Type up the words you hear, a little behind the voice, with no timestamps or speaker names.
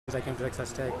I came to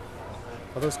Texas Tech.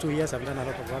 For those 2 years, I've done a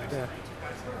lot of work there.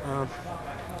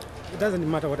 It doesn't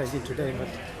matter what I did today, but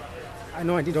I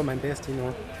know I did all my best,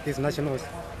 these nationals.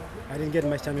 I didn't get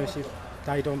my championship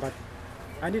title, but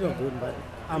I did all good, but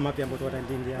I'm happy about what I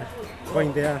did there.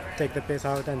 Going there, take the pace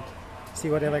out and see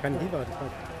whatever I can give out.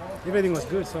 But everything was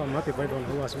good, so I'm happy for everyone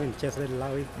who was winning. Chess Lady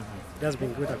Lawi. It has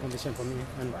been good accomplishment for me.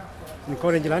 And in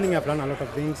college learning, I've learned a lot of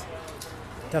things.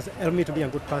 It has helped me to be a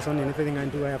good person. In everything I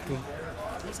do, I have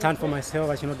to stand for myself.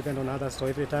 I should not depend on others. So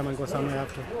every time I go somewhere, I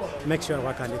have to make sure I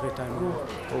work hard every time.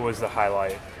 What was the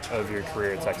highlight of your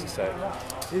career at Texas Tech?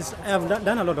 I've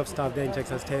done a lot of stuff there in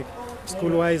Texas Tech,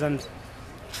 school-wise and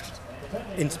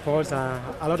in sports. A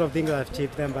lot of things I've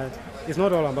achieved them, but it's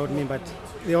not all about me, but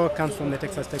it all comes from the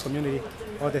Texas Tech community,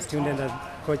 all the students and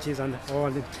coaches and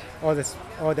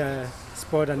all the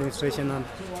sport administration, and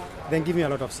they give me a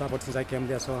lot of support since I came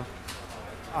there. So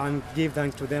I give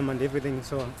thanks to them and everything.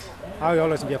 So I will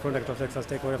always be a product of Texas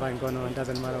Tech wherever I go now. It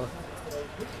doesn't matter.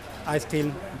 I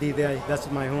still be there. That's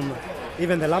my home.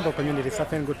 Even the Lambo community is a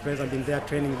very good place. I've been there,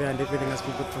 training there, and everything has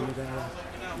been good for me there.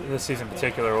 This season in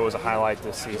particular, what was a highlight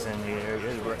this season?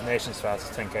 You were nation's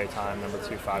fastest 10K time, number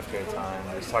 2 5K time.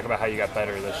 Just talk about how you got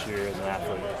better this year as an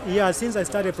athlete. Yeah, since I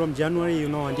started from January,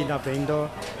 I didn't have the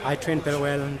indoor. I trained very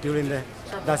well during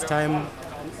that time,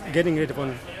 getting ready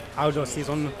for outdoor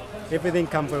season. Everything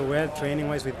came very well,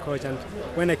 training-wise with coach. And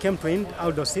when I came to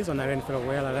outdoor season, I ran very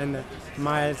well. I ran the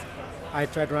miles. I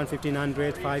tried to run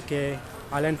 1500, 5K.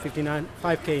 I ran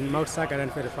 5K in Mount Sac. I ran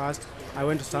very fast. I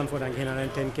went to Stanford again. I ran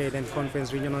 10K, then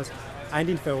conference regionals. I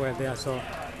did very well there. So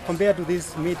compared to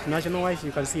this meet national-wise,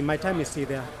 you can see my time is still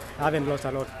there. I haven't lost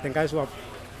a lot.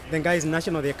 The guys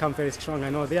national, they come very strong. I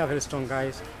know they are very strong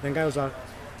guys. The guys who are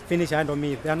finish ahead of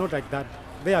me, they are not like that.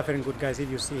 They are very good guys. If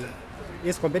you see,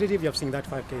 it's competitive. You have seen that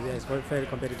 5K there. It's very, very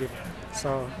competitive.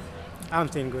 So I'm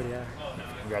still good. Yeah.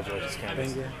 Congratulations, Candace.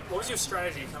 Thank you. What was your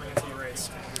strategy coming into the race?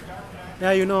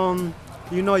 Yeah, you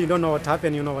don't know what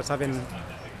happened. You know what's happened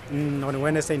on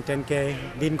Wednesday in 10K.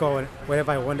 Didn't go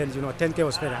wherever I wanted. 10K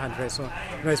was very hard race. So,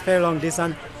 it's very long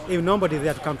distance. If nobody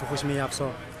there to come to push me up.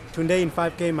 So, today in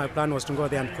 5K, my plan was to go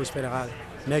there and push very hard.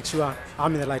 Make sure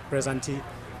I'm in the right presence.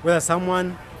 Whether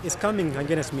someone is coming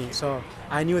against me. So,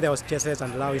 I knew there was Chesses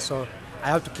and Lawi. So, I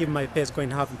have to keep my pace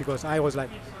going half because I was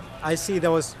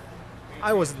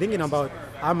thinking about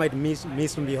I might miss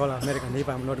the All American if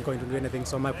I'm not going to do anything.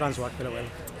 So my plans worked very well.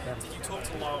 Yeah. Did you talk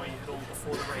to Lawi at all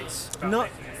before the race about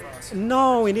making it fast?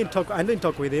 No, we didn't talk. I didn't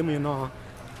talk with him.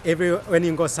 When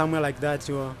you go somewhere like that,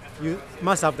 you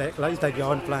must have like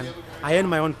your own plan. I had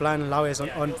my own plan. Lawi has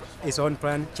his own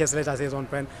plan. Cheslet has his own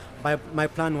plan. But my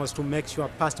plan was to make sure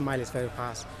past mile is very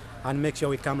fast and make sure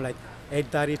we come like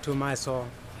 8:30 to miles. So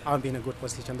I'll be in a good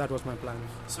position. That was my plan.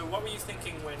 So what were you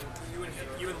thinking when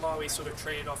you and Lawi sort of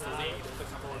traded off the lead a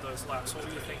couple of those laps? What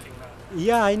were you thinking then?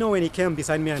 Yeah, I know when he came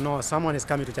beside me, I know someone is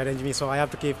coming to challenge me, so I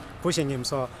have to keep pushing him.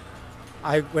 So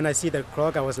when I see the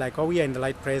clock, I was like, oh, we are in the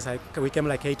light press. We came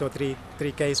like 8:03,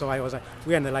 3K, so I was like,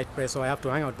 we are in the light press, so I have to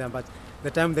hang out them. But the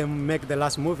time they make the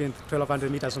last move in 1,200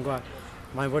 meters and go,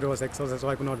 my body was exhausted, so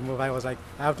I could not move. I was like,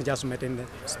 I have to just maintain the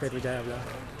speed which I have there.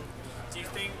 Do you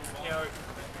think,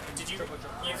 did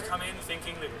you've come in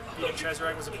thinking that beating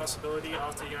Chesrag was a possibility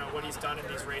after what he's done in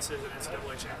these races and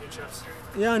NCAA championships?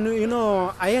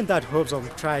 Yeah, I had that hopes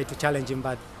of trying to challenge him,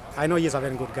 but I know he's a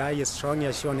very good guy. He's strong. He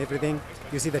has shown everything.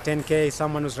 You see the 10K,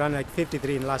 someone who's running like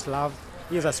 53 in last lap.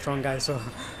 He's a strong guy, so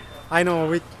I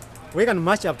know we can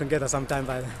match up together sometime,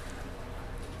 but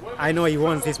I know he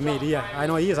wants this meet. Yeah, I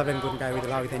know he is a very good guy with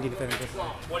Lawi and very good.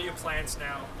 What are your plans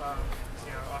now?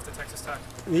 After Texas Tech?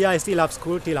 Yeah, I still have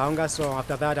school till August, so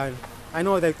after that I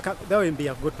know there will be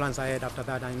a good plans ahead after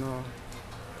that. I know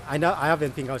I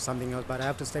haven't think out something else, but I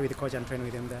have to stay with the coach and train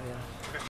with him there. Yeah.